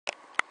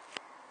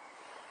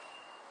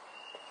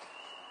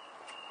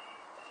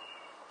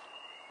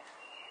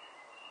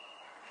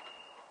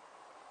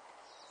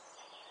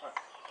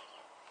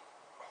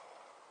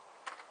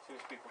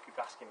Because people keep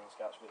asking in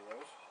Scouts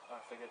videos, I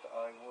figured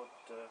I would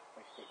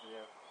make a quick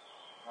video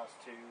as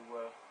to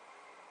the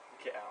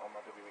kit out on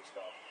my WE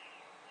SCAR.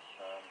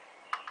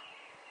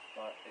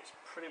 It's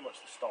pretty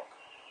much the stock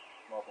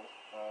model.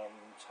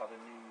 It's had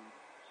a new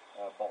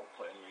bolt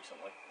put in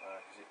recently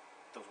because it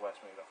does wear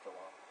smooth after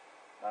a while.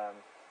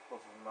 Other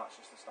than that,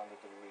 it's just the standard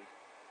WE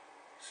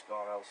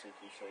SCAR L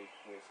CQC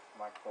with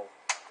magpul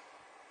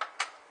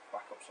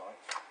backup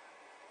sights,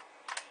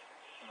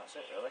 and that's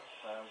it really.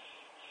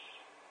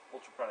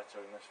 Ultra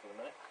Predator in this for the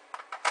minute.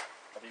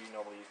 I do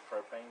normally use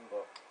propane,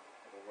 but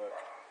it'll work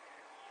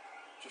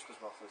just as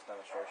well for this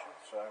demonstration.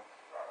 So,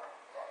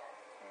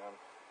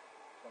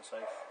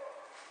 unsafe,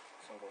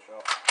 single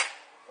shot,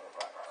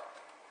 perfect.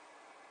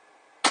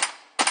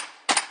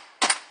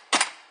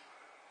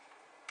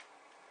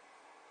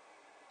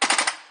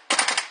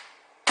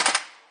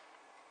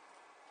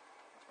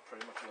 That's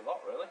pretty much a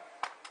lot, really.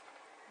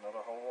 Not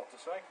a whole lot to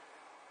say.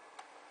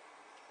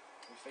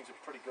 These things are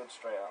pretty good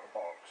straight out of the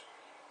box.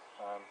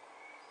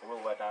 They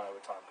will wear down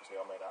over time because they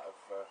are made out of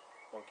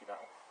monkey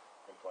metal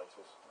in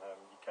places.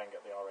 You can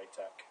get the RA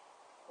Tech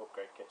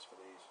upgrade kits for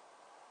these,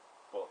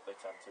 but they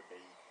tend to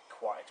be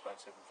quite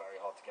expensive and very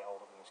hard to get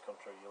hold of in this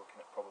country. You're looking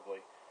at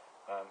probably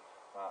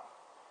about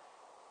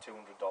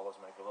 $200,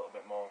 maybe a little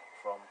bit more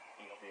from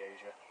ELB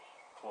Asia,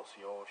 plus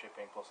your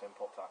shipping, plus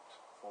import tax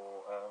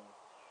for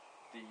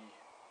the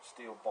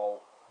steel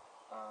bolt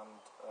and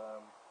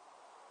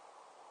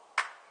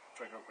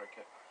trigger upgrade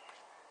kit.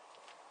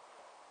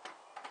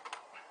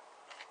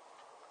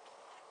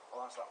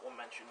 Well, that's that one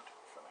mentioned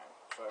for now.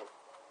 So,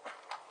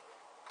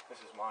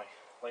 this is my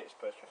latest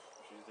purchase,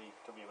 which is the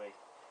WE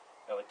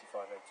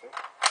L85A2.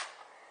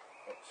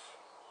 It's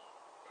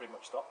pretty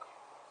much stock,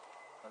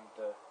 and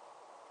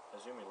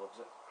Azumi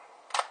loves it.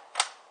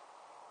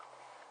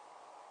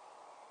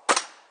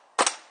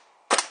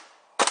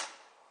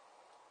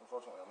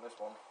 Unfortunately on this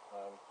one,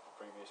 the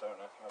previous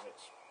owner, as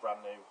it's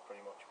brand new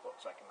pretty much, but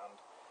second hand,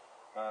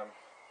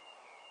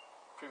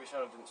 previous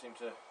owner didn't seem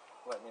to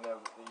let me know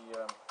that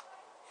the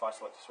fire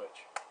selector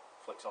switch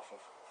flicks off of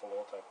full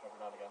auto every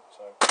now and again,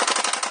 so I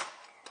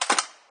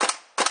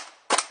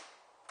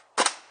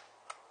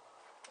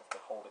have to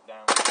hold it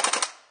down,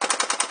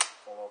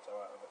 full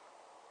auto out of it.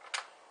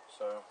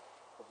 So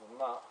other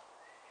than that,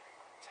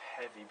 it's a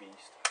heavy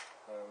beast.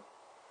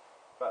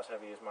 About as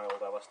heavy as my old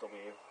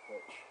LSW,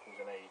 which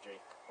was an AEG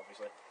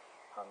obviously,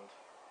 and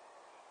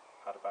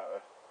had about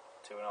a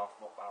 2.5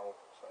 foot barrel,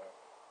 so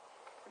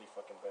pretty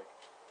fucking big.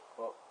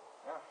 But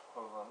yeah,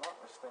 other than that,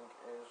 this thing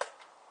is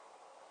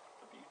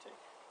a beauty.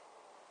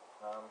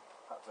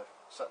 Had to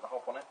set the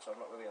hop on it, so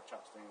I've not really had a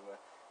chance to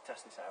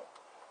test this out,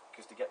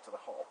 because to get to the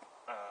hop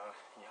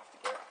you have to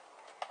get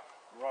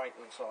right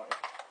inside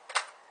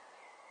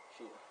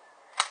here,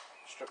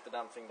 strip the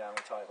damn thing down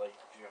entirely,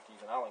 because you have to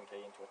use an Allen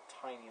key into a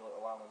tiny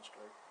little Allen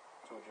screw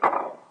to adjust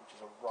the hop, which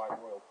is a right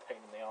royal pain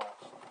in the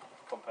arse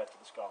compared to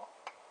the SCAR,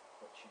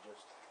 which you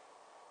just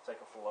take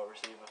off the low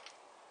receiver,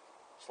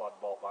 slide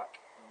the bolt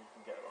back, and you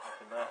can get the hop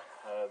in there.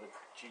 The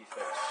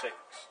G39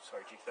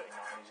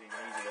 is even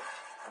easier.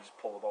 You just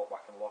pull the bolt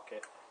back and lock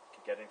it. You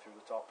can get in through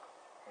the top.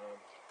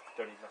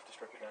 Don't even have to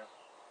strip it down.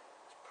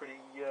 It's pretty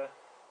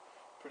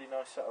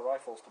nice set of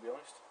rifles, to be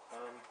honest.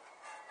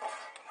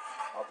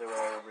 I'll do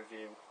a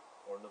review,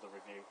 or another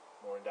review,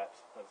 more in depth,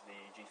 of the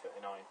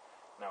G39.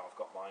 Now I've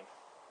got mine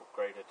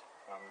upgraded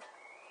and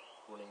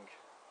running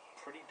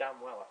pretty damn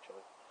well,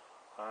 actually.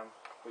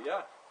 But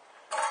yeah.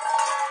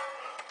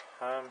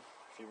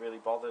 If you're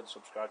really bothered,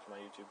 subscribe to my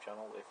YouTube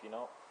channel. If you're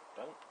not,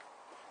 don't.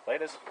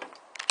 Laters.